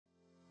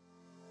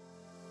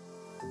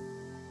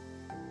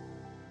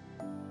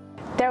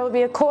There will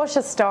be a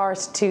cautious start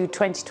to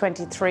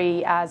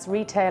 2023 as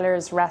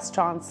retailers,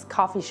 restaurants,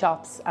 coffee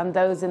shops and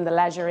those in the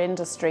leisure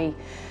industry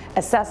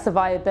assess the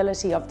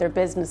viability of their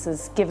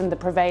businesses given the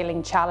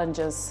prevailing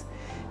challenges.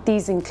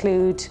 These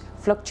include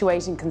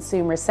fluctuating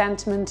consumer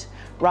sentiment,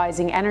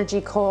 rising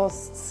energy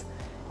costs,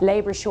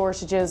 labour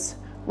shortages,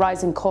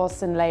 rising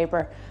costs in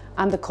labour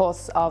and the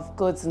costs of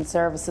goods and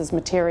services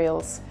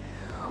materials.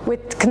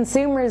 With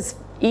consumers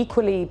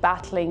equally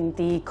battling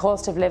the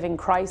cost of living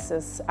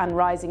crisis and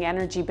rising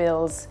energy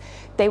bills,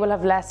 they will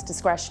have less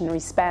discretionary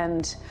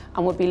spend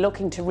and will be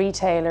looking to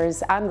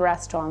retailers and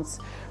restaurants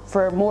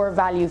for more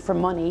value for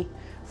money,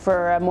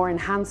 for a more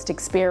enhanced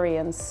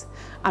experience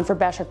and for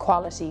better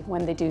quality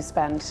when they do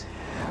spend.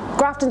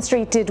 Grafton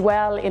Street did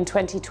well in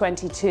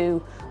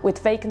 2022 with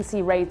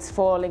vacancy rates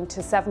falling to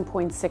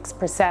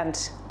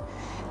 7.6%.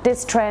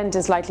 This trend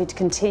is likely to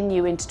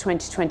continue into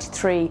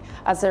 2023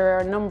 as there are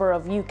a number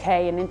of UK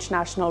and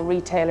international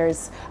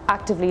retailers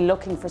actively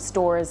looking for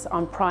stores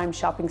on prime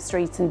shopping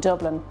streets in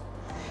Dublin.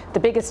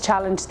 The biggest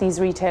challenge these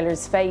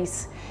retailers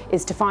face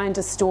is to find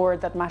a store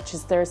that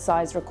matches their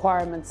size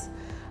requirements,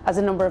 as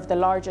a number of the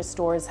larger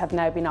stores have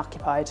now been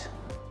occupied.